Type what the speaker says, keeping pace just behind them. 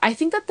I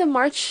think that the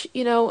march,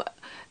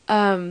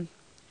 um,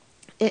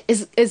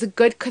 is a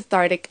good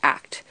cathartic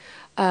act.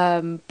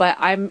 But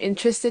I'm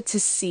interested to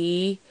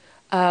see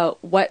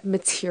what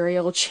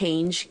material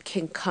change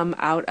can come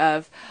out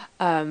of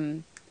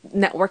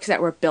networks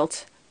that were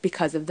built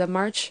because of the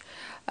march.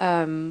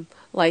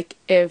 Like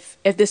if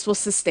this will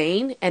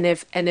sustain, and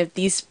if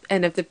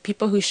the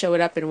people who showed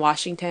up in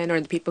Washington or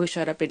the people who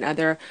showed up in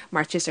other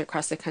marches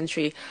across the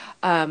country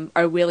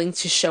are willing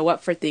to show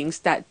up for things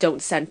that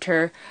don't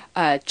center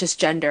just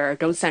gender, or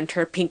don't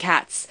center pink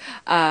hats.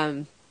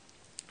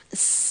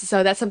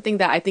 So that's something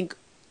that I think,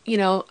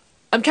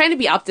 I'm trying to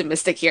be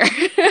optimistic here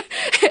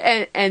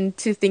and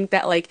to think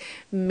that like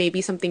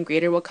maybe something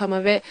greater will come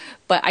of it.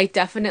 But I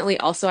definitely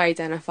also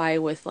identify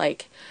with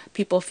like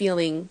people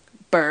feeling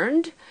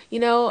burned,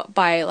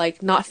 by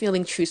like not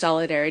feeling true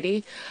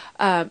solidarity.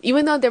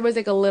 Even though there was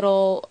like a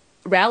little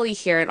rally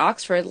here in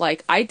Oxford,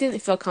 like I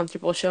didn't feel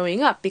comfortable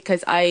showing up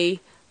because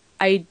I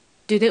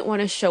didn't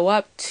want to show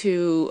up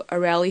to a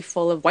rally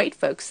full of white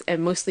folks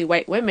and mostly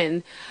white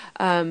women,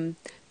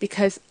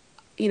 because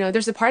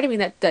there's a part of me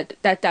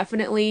that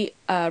definitely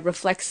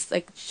reflects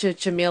like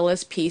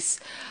Jamila's piece,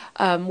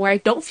 where I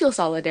don't feel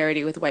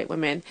solidarity with white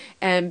women,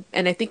 and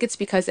I think it's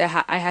because I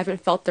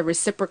haven't felt the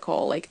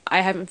reciprocal. Like I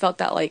haven't felt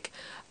that like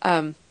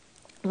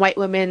white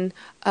women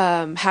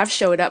have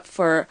showed up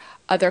for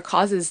other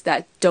causes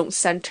that don't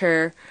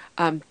center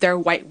their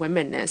white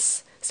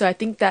womenness. So I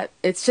think that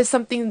it's just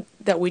something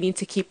that we need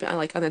to keep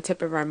like on the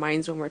tip of our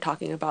minds when we're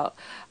talking about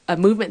a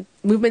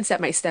movements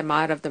that might stem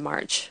out of the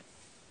march.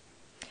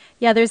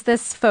 Yeah, there's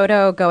this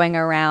photo going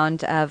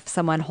around of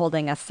someone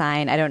holding a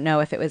sign. I don't know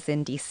if it was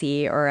in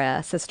DC or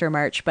a sister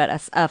march, but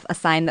a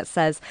sign that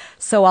says,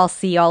 "So I'll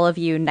see all of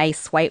you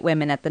nice white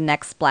women at the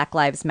next Black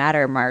Lives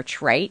Matter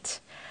march," right?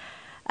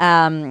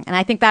 And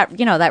I think that,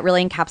 that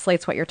really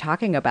encapsulates what you're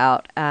talking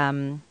about.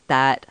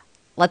 That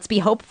let's be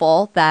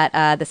hopeful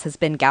that this has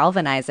been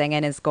galvanizing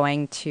and is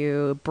going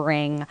to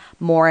bring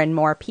more and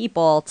more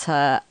people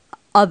to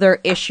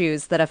other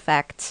issues that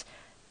affect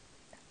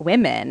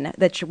women,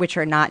 which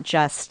are not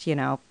just,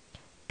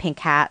 pink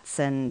hats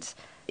and,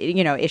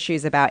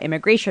 issues about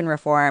immigration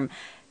reform,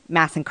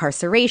 mass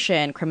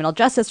incarceration, criminal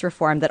justice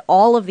reform, that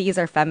all of these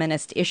are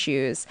feminist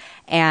issues.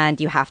 And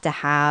you have to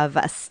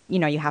have,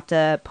 you have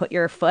to put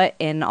your foot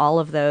in all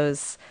of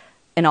those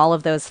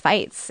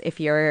fights if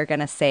you're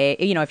going to say,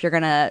 if you're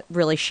going to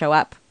really show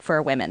up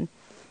for women.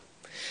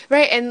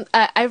 Right, and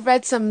I've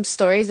read some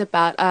stories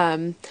about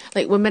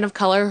like women of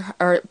color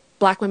or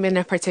black women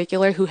in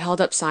particular who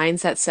held up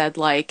signs that said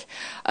like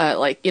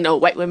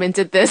white women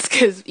did this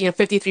because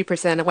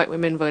 53% of white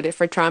women voted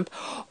for Trump,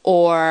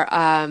 or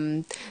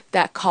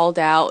that called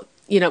out,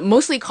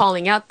 mostly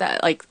calling out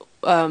that like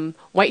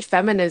white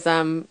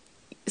feminism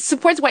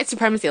supports white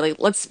supremacy. Like,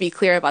 let's be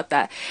clear about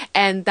that.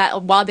 And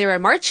that while they were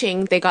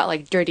marching, they got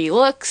like dirty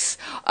looks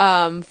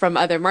from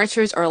other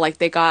marchers, or like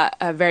they got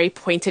very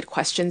pointed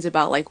questions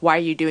about like, why are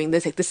you doing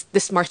this? Like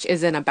this march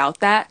isn't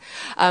about that.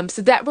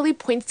 So that really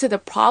points to the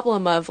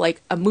problem of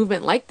like a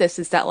movement like this,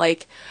 is that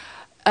like,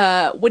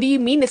 what do you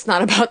mean it's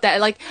not about that?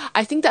 Like,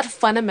 I think that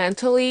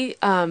fundamentally,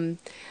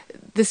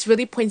 this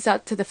really points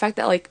out to the fact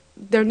that like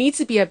there needs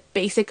to be a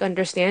basic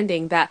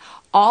understanding that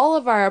all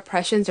of our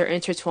oppressions are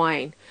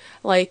intertwined.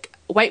 Like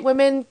white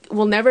women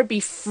will never be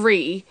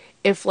free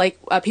if like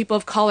people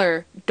of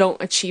color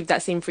don't achieve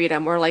that same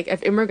freedom, or like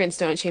if immigrants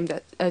don't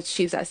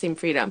achieve that same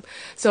freedom.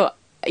 So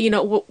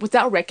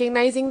without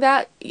recognizing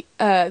that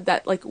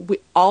that like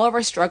all of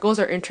our struggles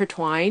are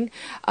intertwined,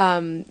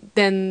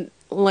 then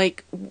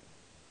like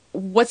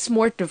what's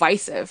more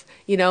divisive?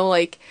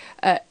 Like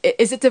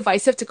is it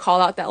divisive to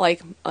call out that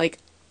like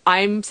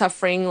I'm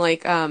suffering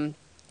like a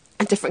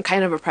different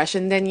kind of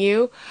oppression than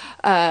you,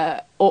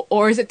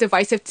 or is it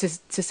divisive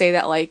to say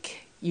that like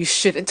you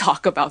shouldn't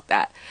talk about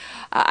that?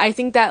 I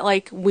think that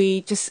like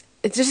it just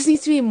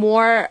needs to be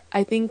more.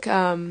 I think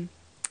I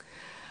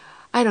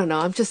don't know.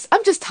 I'm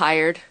just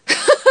tired.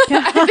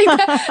 I think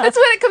that's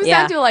what it comes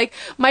down Yeah. to. Like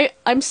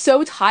I'm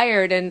so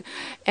tired, and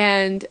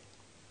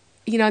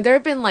there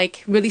have been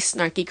like really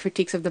snarky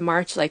critiques of the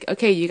march. Like,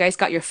 okay, you guys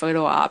got your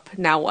photo op.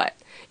 Now what?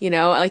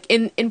 Like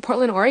in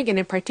Portland, Oregon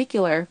in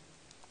particular,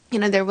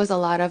 there was a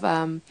lot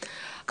of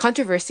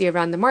controversy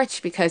around the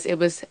march because it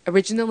was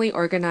originally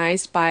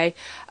organized by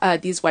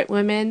these white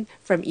women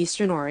from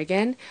Eastern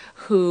Oregon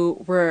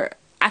who were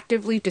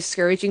actively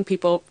discouraging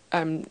people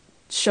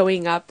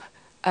showing up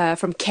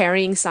from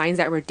carrying signs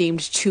that were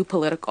deemed too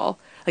political.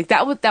 Like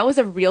that was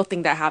a real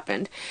thing that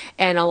happened,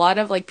 and a lot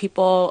of like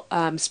people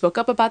spoke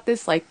up about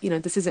this. Like,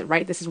 this isn't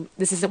right. This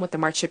isn't what the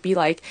march should be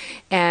like.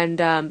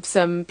 And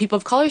some people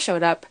of color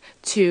showed up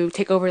to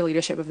take over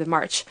leadership of the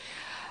march.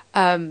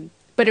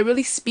 But it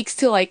really speaks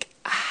to like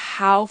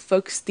how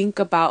folks think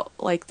about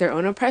like their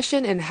own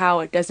oppression and how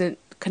it doesn't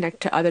connect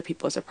to other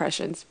people's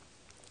oppressions.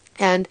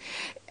 And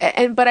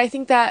but I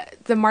think that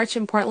the march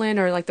in Portland,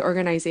 or like the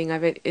organizing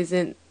of it,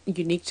 isn't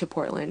unique to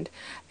Portland,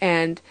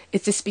 and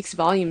it just speaks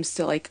volumes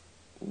to like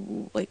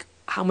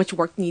how much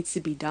work needs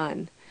to be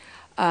done.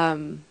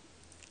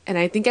 And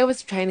I think I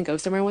was trying to go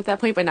somewhere with that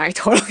point, but now I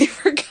totally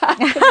forgot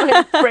because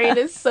my brain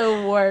is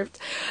so warped.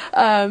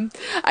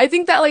 I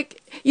think that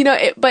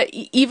but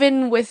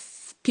even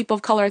with people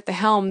of color at the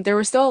helm, there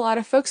were still a lot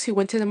of folks who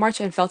went to the march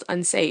and felt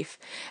unsafe.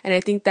 And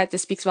I think that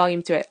just speaks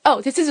volume to it.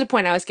 Oh, this is the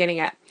point I was getting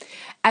at.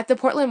 At the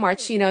Portland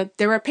March,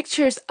 there were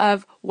pictures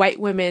of white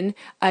women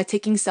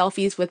taking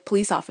selfies with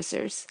police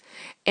officers,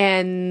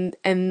 and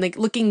like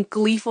looking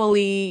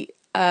gleefully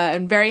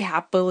and very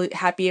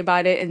happy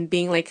about it, and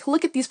being like,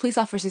 "Look at these police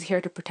officers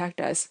here to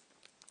protect us."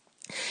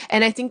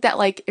 And I think that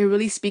like it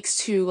really speaks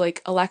to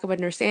like a lack of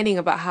understanding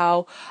about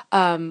how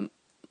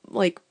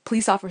like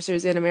police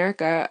officers in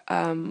America,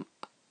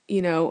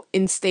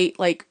 in state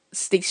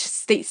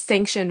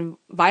sanctioned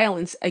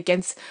violence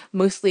against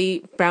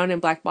mostly brown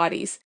and black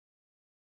bodies.